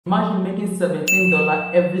Imagine making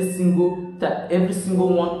 $17 every single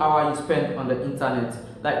 1 hour you spend on the internet.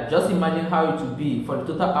 Like, just imagine how it would be for the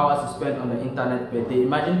total hours you spend on the internet per day.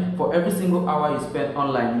 Imagine for every single hour you spend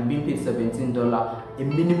online, you're being paid $17, a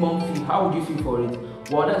minimum fee. How would you feel for it?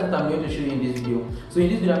 Well, that's what I'm going to show you in this video. So in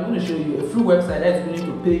this video, I'm going to show you a free website that is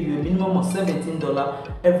going to pay you a minimum of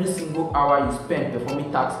 $17 every single hour you spend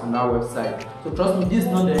performing tasks on that website. So trust me, this is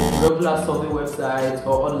not the regular survey website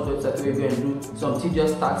or all those websites where you go and do some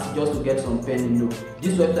tedious tasks just to get some penny. No,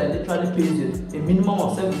 this website literally pays you a minimum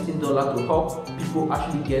of $17 to help people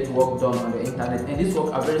actually get work done on the internet. And these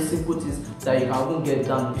work are very simple things that you can even get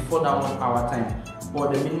done before that 1 hour time.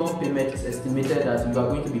 But the minimum payment is estimated that you are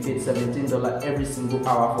going to be paid $17 every single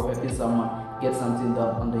hour for helping someone get something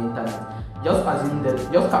done on the internet. Just assume that,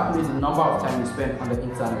 just calculate the number of time you spend on the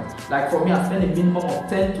internet. Like for me, I spend a minimum of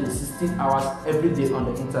 10 to 16 hours every day on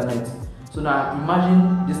the internet. So now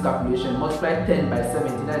imagine this calculation, multiply 10 by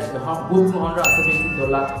 70, that is go to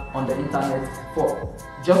 $170 on the internet for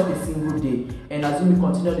just a single day. And assume you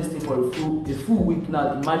continue this thing for a full week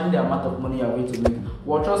now, imagine the amount of money you are going to make.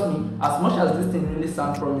 Well, trust me, as much as this thing really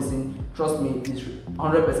sounds promising, trust me, it's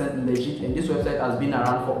 100% legit, and this website has been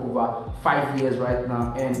around for over 5 years right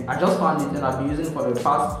now, and I just found it and I've been using it for the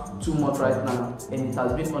past 2 months right now, and it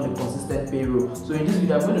has been on a consistent payroll. So in this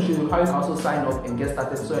video, I'm going to show you how you can also sign up and get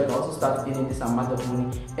started, so you can also start earning this amount of money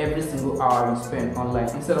every single hour you spend online,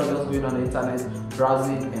 instead of just going on the internet,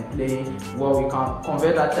 browsing and playing. Well, you can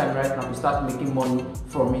convert that time right now to start making money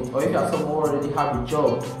from it. Or if you are someone who already have a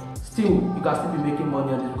job, still you can still be making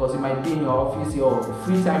money on it, because you might be in your office, your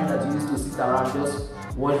free time that you used to sit around just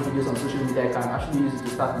watch videos on social media, you can actually use it to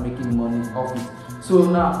start making money off it. So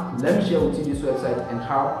now let me share with you this website and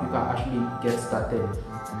how you can actually get started.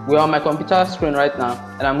 We're on my computer screen right now,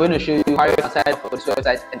 and I'm going to show you how you can sign up for this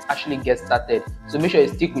website and actually get started. So make sure you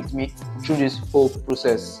stick with me through this whole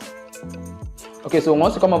process. Okay, so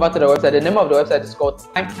once you come over to the website, the name of the website is called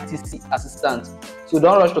TimeTC Assistant. So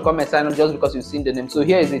don't rush to come and sign up just because you've seen the name. So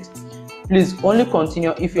here is it. Please only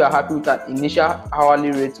continue if you are happy with an initial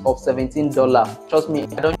hourly rate of $17. Trust me,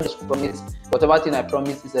 I don't just promise. Whatever thing I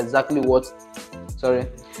promise is exactly what.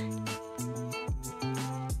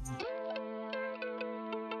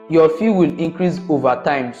 Your fee will increase over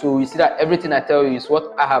time. So you see that everything I tell you is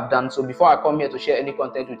what I have done. So before I come here to share any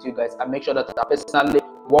content with you guys, I make sure that I personally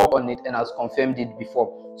work on it and has confirmed it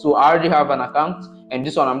before. So I already have an account, and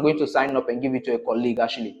this one I'm going to sign up and give it to a colleague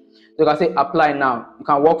actually. So you can say apply now. You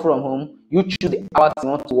can work from home. You choose the hours you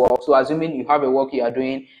want to work. So assuming you have a work you are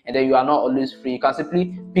doing and then you are not always free, you can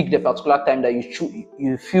simply pick the particular time that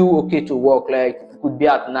you feel okay to work. Like it could be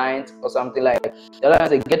at night or something like that. The other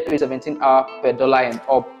one is get paid 17 hours per dollar and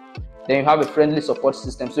up. Then you have a friendly support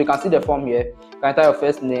system. So you can see the form here. You can enter your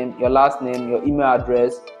first name, your last name, your email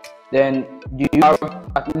address. Then you have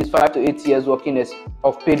at least 5 to 8 years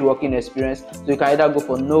of paid working experience. So you can either go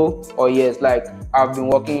for no or yes. Like I've been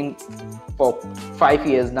working for 5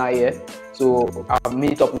 years now, yeah. So I've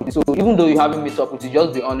met up with it. So even though you haven't met up with it,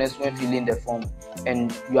 just be honest when filling the form,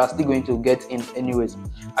 and you are still going to get in anyways.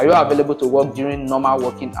 Are you available to work during normal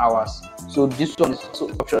working hours? So this one is also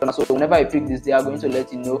optional. So whenever I pick this, they are going to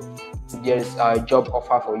let you know if there is a job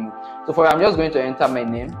offer for you. So for I'm just going to enter my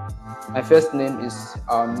name. My first name is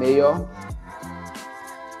Mayor.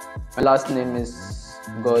 My last name is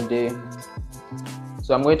Gode.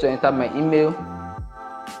 So I'm going to enter my email.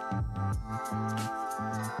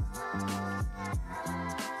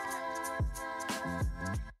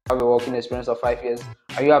 I have a working experience of 5 years.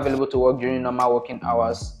 Are you available to work during normal working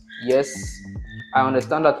hours? Yes. I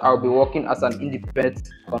understand that I'll be working as an independent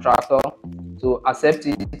contractor. So accept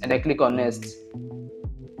it and then click on next.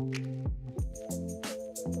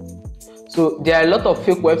 So there are a lot of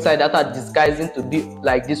fake websites that are disguising to be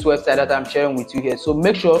like this website that I'm sharing with you here. So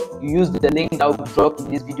make sure you use the link that will drop in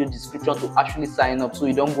this video description to actually sign up, so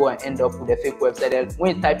you don't go and end up with a fake website. And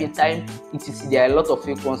when you type in time etc, there are a lot of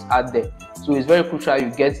fake ones out there. So it's very crucial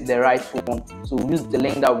you get the right one. So use the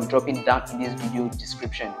link that will drop it down in this video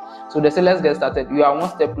description. So let's get started. You are one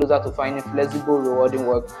step closer to finding flexible, rewarding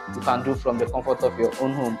work you can do from the comfort of your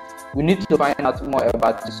own home. We need to find out more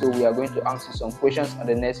about this, so we are going to ask you some questions on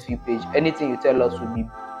the next few pages. Anything you tell us will be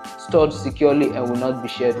stored securely and will not be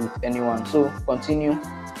shared with anyone. So continue.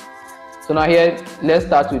 So now here, let's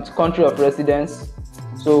start with country of residence.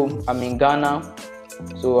 So I'm in Ghana,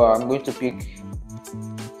 so I'm going to pick.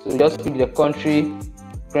 So just pick the country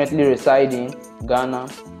currently residing, Ghana.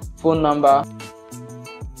 Phone number.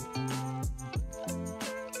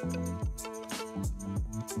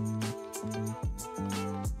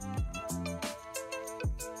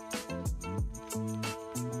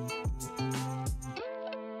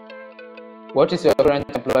 What is your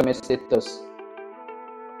current employment status.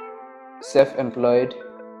 Self-employed.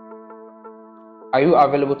 Are you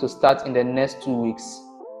available to start in the next 2 weeks?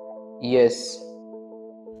 Yes.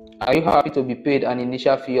 Are you happy to be paid an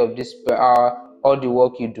initial fee of this per hour all the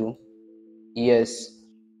work you do? Yes.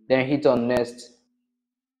 Then hit on next.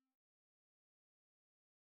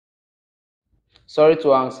 Sorry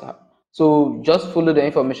to answer. So just follow the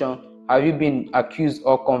information. Have you been accused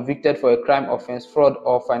or convicted for a crime offense, fraud,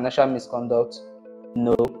 or financial misconduct?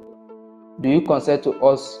 No. Do you consent to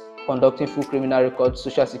us conducting full criminal records,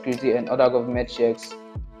 social security, and other government checks?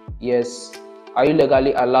 Yes. Are you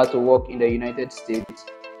legally allowed to work in the United States?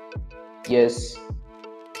 Yes.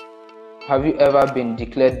 Have you ever been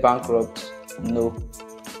declared bankrupt? No.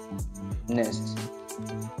 Next.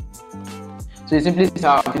 So you simply see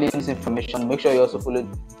how I'm filling this information. Make sure you also follow.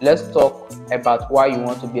 Let's talk about why you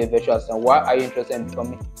want to be a virtual assistant. Why are you interested in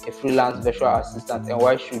becoming a freelance virtual assistant, and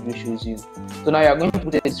why should we choose you? So now you are going to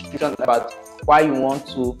put a description about why you want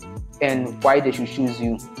to and why they should choose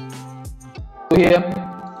you. So here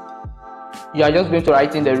you are just going to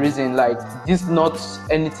write in the reason, like this, not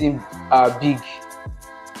anything big.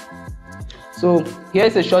 So here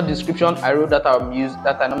is a short description I wrote that I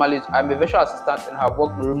normally use. I'm a virtual assistant and have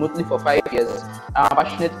worked remotely for 5 years. I'm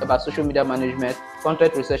passionate about social media management,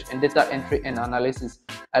 content research, and data entry and analysis.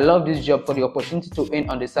 I love this job for the opportunity to earn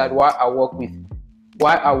on the side while I work with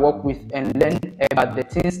and learn about the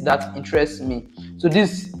things that interest me. So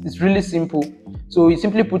this is really simple. So you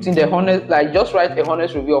simply put in the honest, like just write a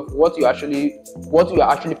honest review of what you are actually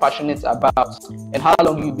passionate about and how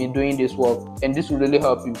long you've been doing this work, and this will really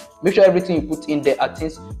help you. Make sure everything you put in there are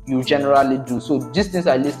things you generally do. So these things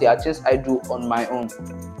I listed are things I do on my own.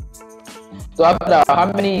 So after that,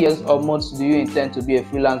 how many years or months do you intend to be a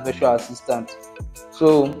freelance virtual assistant?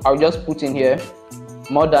 So I'll just put in here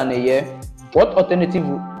more than a year. What alternative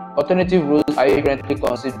roles are you currently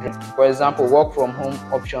considering? For example, work from home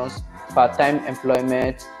options, part-time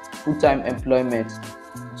employment, full-time employment.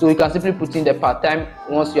 So you can simply put in the part-time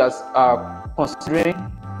once you are considering.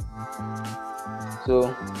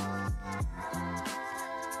 So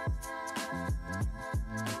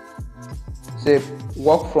say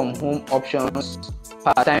work from home options,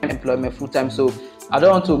 part-time employment, full-time. So I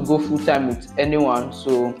don't want to go full-time with anyone,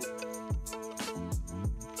 so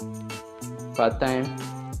part-time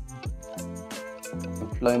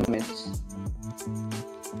employment.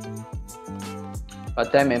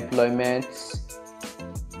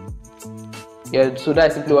 Yeah, so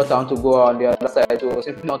that's simply what I want to go on the other side. So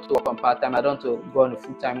simply not to work on part-time. I don't want to go on a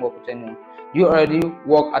full-time work with anyone. Do you already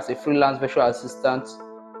work as a freelance virtual assistant?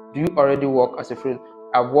 Do you already work as a freelance?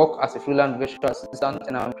 I work as a freelance virtual assistant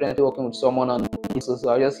and I'm currently working with someone on this. So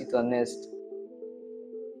I'll just hit on next.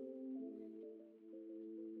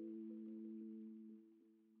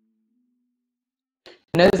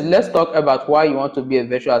 Next, let's talk about why you want to be a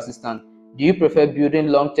virtual assistant. Do you prefer building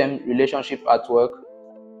long-term relationship at work?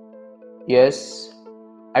 Yes.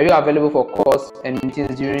 Are you available for calls and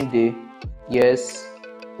meetings during the day? Yes.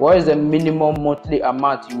 What is the minimum monthly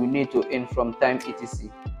amount you will need to earn from time etc?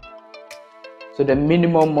 So the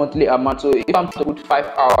minimum monthly amount. So if I'm to put 5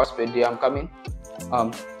 hours per day, I'm coming.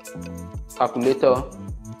 Calculator.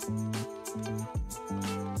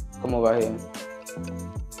 Come over here.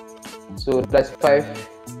 So that's 5.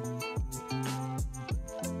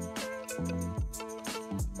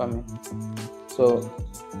 So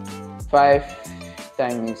 5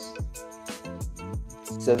 times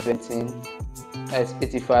 17. That's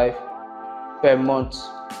 85 per month.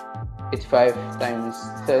 85 times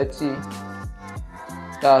 30.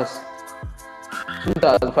 That's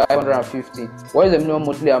 2,550. What is the minimum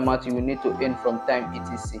monthly amount you will need to earn from time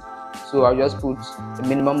etc? So I'll just put a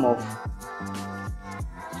minimum of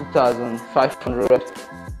 2,500.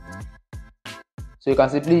 So you can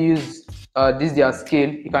simply use this their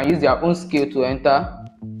scale. You can use their own scale to enter,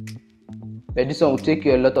 but this one will take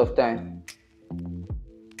you a lot of time.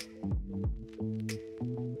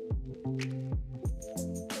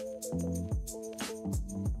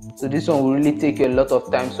 So this one will really take you a lot of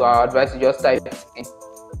time. So I advise you just type in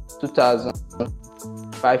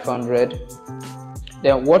 2,500.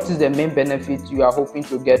 Then what is the main benefit you are hoping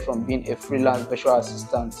to get from being a freelance virtual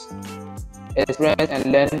assistant? Experience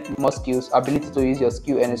and learn more skills, ability to use your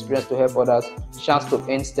skill and experience to help others, chance to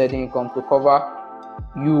earn steady income to cover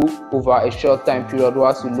you over a short time period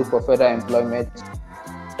whilst you look for further employment.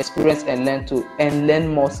 Experience and learn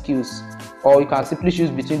more skills. Or you can simply choose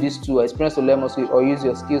between these two: experience to learn more skills, or use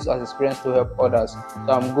your skills as experience to help others.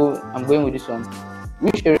 So I'm going with this one.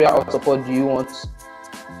 Which area of support do you want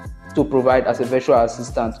to provide as a virtual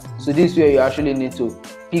assistant? So this is where you actually need to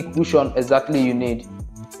pick which one exactly you need.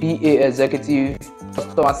 PA, executive,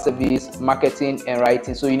 customer service, marketing, and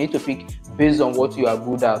writing. So you need to pick based on what you are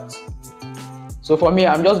good at. So for me,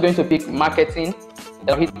 I'm just going to pick marketing.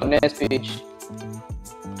 I'll hit the next page.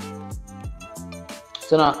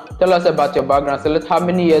 So now tell us about your background. Select how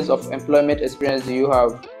many years of employment experience do you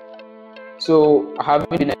have. So I haven't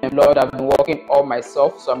been employed, I've been working all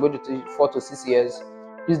myself, so I'm going to take 4 to 6 years.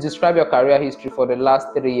 Please describe your career history for the last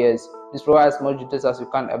 3 years. Please provide as much details as you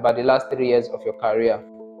can about the last 3 years of your career.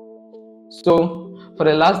 So for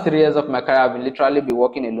the last 3 years of my career, I've literally been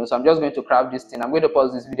working alone. So I'm just going to craft this thing. I'm going to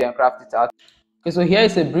pause this video and craft it out. Okay, so here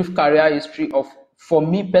is a brief career history for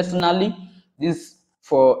me personally. This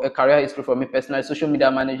for a career history for me personally: social media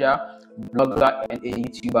manager, blogger, and a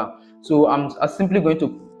YouTuber. So I'm simply going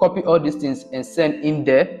to copy all these things and send in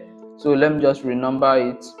there. So let me just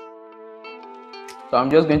renumber it. So I'm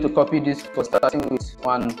just going to copy this for starting with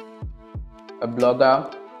a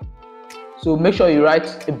blogger. So make sure you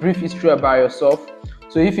write a brief history about yourself.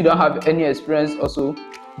 So if you don't have any experience, also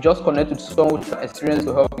just connect with someone with experience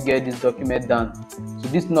to help you get this document done. So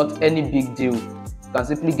this is not any big deal. You can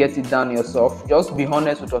simply get it done yourself. Just be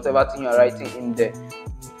honest with whatever thing you're writing in there,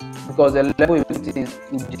 because the level you put is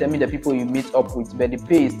will determine the people you meet up with, but the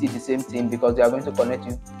pay is still the same thing, because they are going to connect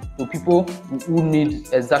you to people who need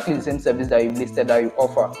exactly the same service that you listed that you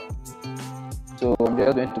offer. So I'm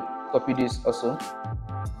just going to copy this also.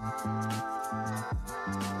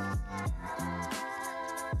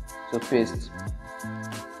 So paste.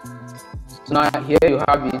 So now here you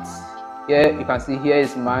have it. Here you can see here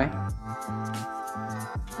is mine.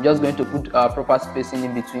 I'm just going to put proper spacing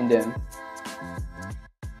in between them.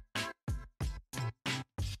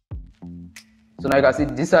 So now you can see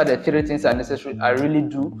these are the 3 things that are necessary I really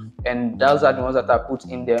do, and those are the ones that I put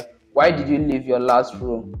in there. Why did you leave your last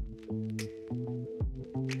role?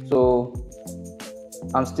 So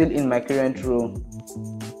I'm still in my current role.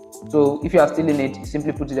 So if you are still in it,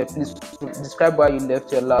 simply put it there. Please describe why you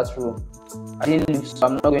left your last role. I didn't leave, so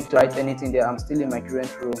I'm not going to write anything there. I'm still in my current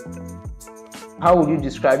role. How would you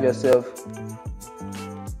describe yourself?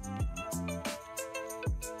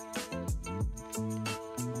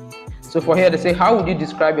 So for here they say, how would you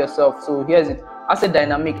describe yourself? So here's it. As a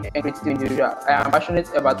dynamic and creative individual, I am passionate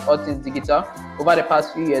about all things digital. Over the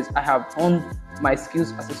past few years, I have honed my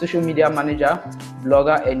skills as a social media manager,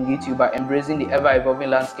 blogger, and YouTuber, embracing the ever-evolving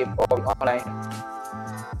landscape of the online.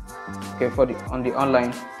 Okay, on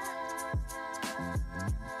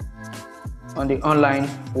the online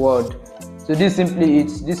world. So this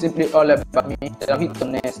simply all about me. I'll hit the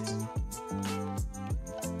next.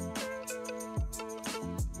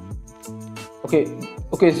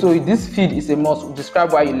 Okay, so this feed is a must.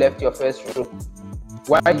 Describe why you left your first role.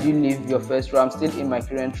 Why did you leave your first role? I'm still in my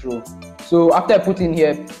current role. So after I put in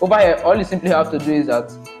here, over here, all you simply have to do is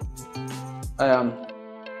that I am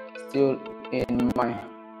still in my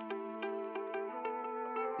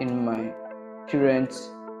current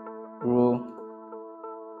role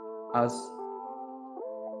as.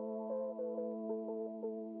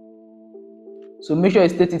 So make sure you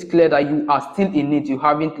state it clear that you are still in it, you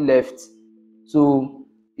haven't left. So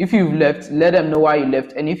if you've left, let them know why you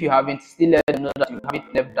left, and if you haven't, still let them know that you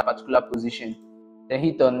haven't left that particular position. Then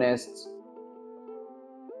hit on next.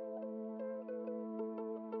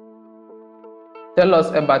 Tell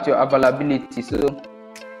us about your availability. So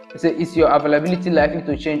say, is your availability likely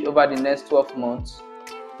to change over the next 12 months?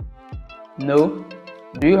 No.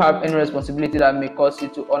 Do you have any responsibility that may cause you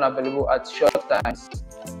to be unavailable at short times?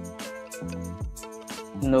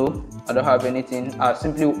 No, I don't have anything.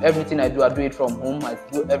 Simply everything I do it from home. I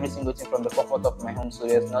do every single thing from the comfort of my home, so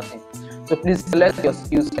there's nothing. So please select your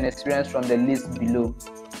skills and experience from the list below.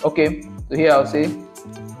 Okay, so here I'll say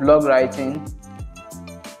blog writing,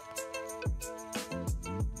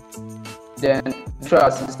 then virtual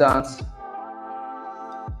assistant,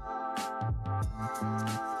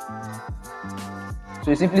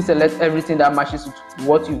 so you simply select everything that matches with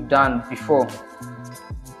what you've done before.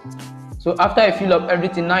 So after I fill up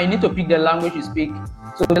everything, now you need to pick the language you speak.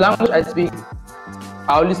 So the language I speak,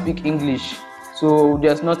 I only speak English. So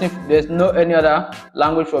there's no any other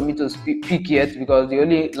language for me to pick yet, because the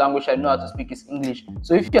only language I know how to speak is English.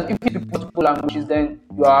 So if you speak multiple languages, then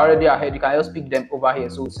you are already ahead. You can just pick them over here.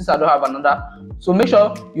 So since I don't have another, so make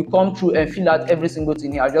sure you come through and fill out every single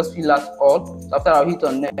thing here. I'll just fill out all. So after I'll hit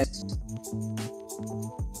on next.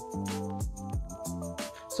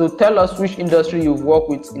 So tell us which industry you've worked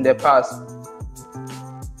with in the past.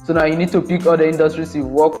 So now you need to pick all the industries you've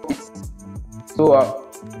worked with. So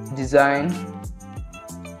design,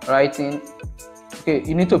 writing. Okay,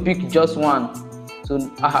 you need to pick just one. So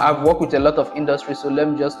I've worked with a lot of industries, so let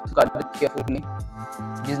me just look at it carefully.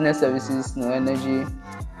 Business services, no energy.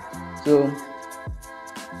 So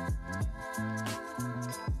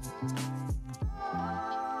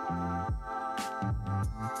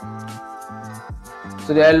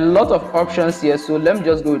So there are a lot of options here, so let me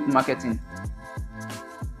just go with marketing.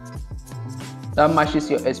 That matches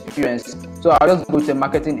your experience. So I'll just go to the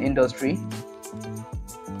marketing industry,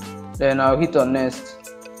 then I'll hit on next.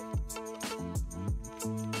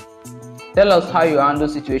 Tell us how you handle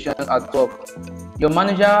situations at work. Your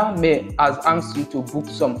manager may has asked you to book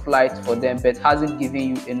some flights for them but hasn't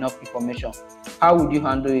given you enough information. How would you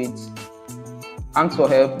handle it? Ask for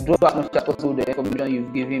help. Do as much as possible the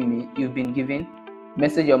information you've been given.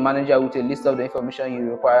 Message your manager with a list of the information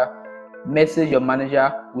you require. Message your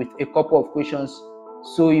manager with a couple of questions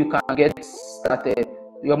so you can get started.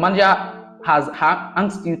 Your manager has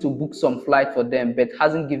asked you to book some flight for them but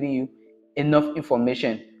hasn't given you enough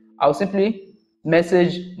information. I'll simply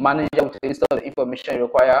message manager with a list of the information you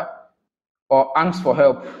require or ask for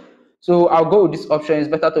help. So I'll go with this option. It's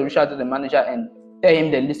better to reach out to the manager and tell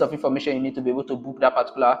him the list of information you need to be able to book that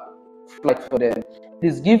particular flight for them.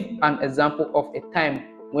 Please give an example of a time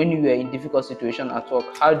when you were in difficult situation at work.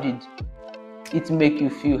 How did it make you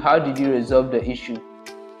feel? How did you resolve the issue?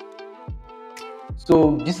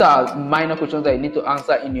 So these are minor questions that you need to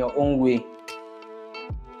answer in your own way.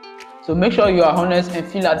 So make sure you are honest and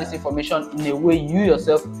fill out this information in a way you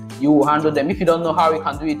will handle them. If you don't know how you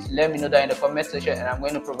can do it, let me know that in the comment section and I'm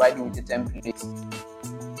going to provide you with the template.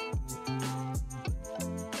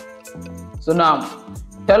 So now,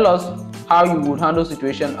 tell us how you would handle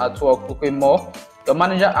situation at work. Okay, more. Your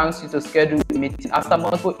manager asks you to schedule a meeting. After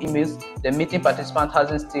multiple emails, the meeting participant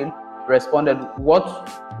hasn't still responded. What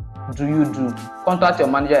do you do? Contact your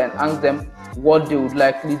manager and ask them what they would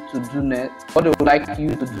like you to do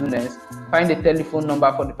next. Find a telephone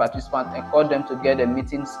number for the participant and call them to get a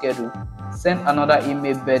meeting scheduled. Send another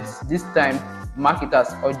email, but this time mark it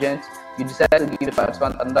as urgent. You decide to give the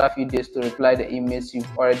participant another few days to reply the emails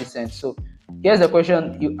you've already sent. So here's the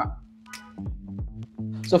question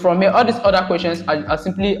so from here, all these other questions are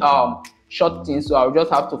simply short things, so I'll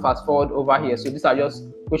just have to fast forward over here. So these are just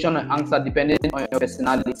question and answer depending on your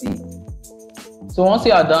personality. So once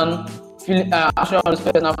you are done answering all these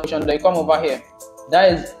personal questions, then you come over here.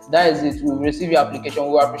 That is it. We'll receive your application.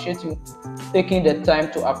 We appreciate you taking the time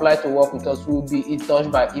to apply to work with us. We'll be in touch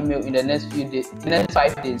by email in the next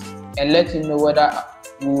 5 days, and let you know whether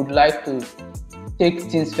we would like to take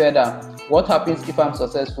things further. What happens if I'm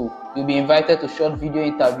successful? You'll be invited to short video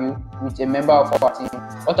interview with a member of our team.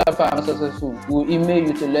 What happens if I'm not successful? We'll email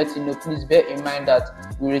you to let you know. Please bear in mind that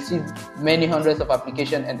we receive many hundreds of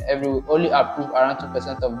applications and we only approve around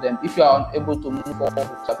 2% of them. If you are unable to move forward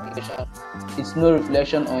with the application, it's no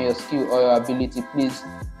reflection on your skill or your ability.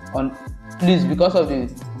 Please, because of the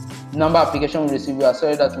number of applications we receive, we are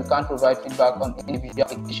sorry that we can't provide feedback on individual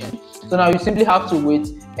application. So now you simply have to wait,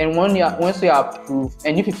 and once you are approved,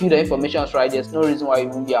 and if you feel the information is right, there's no reason why you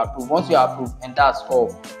won't be approved. Once you are approved, and that's all.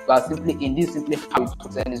 You are simply how it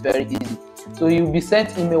works, and it's very easy. So you'll be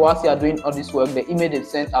sent email whilst you are doing all this work. The email they've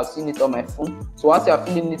sent, I've seen it on my phone. So whilst you are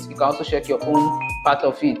filling it, you can also check your own part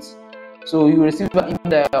of it. So you receive an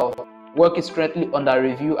email. Work is currently under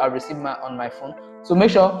review. I received mine on my phone. So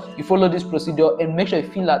make sure you follow this procedure and make sure you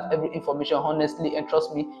fill out every information honestly, and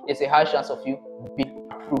trust me, there's a high chance of you being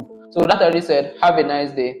approved. So that already said, have a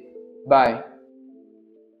nice day. Bye.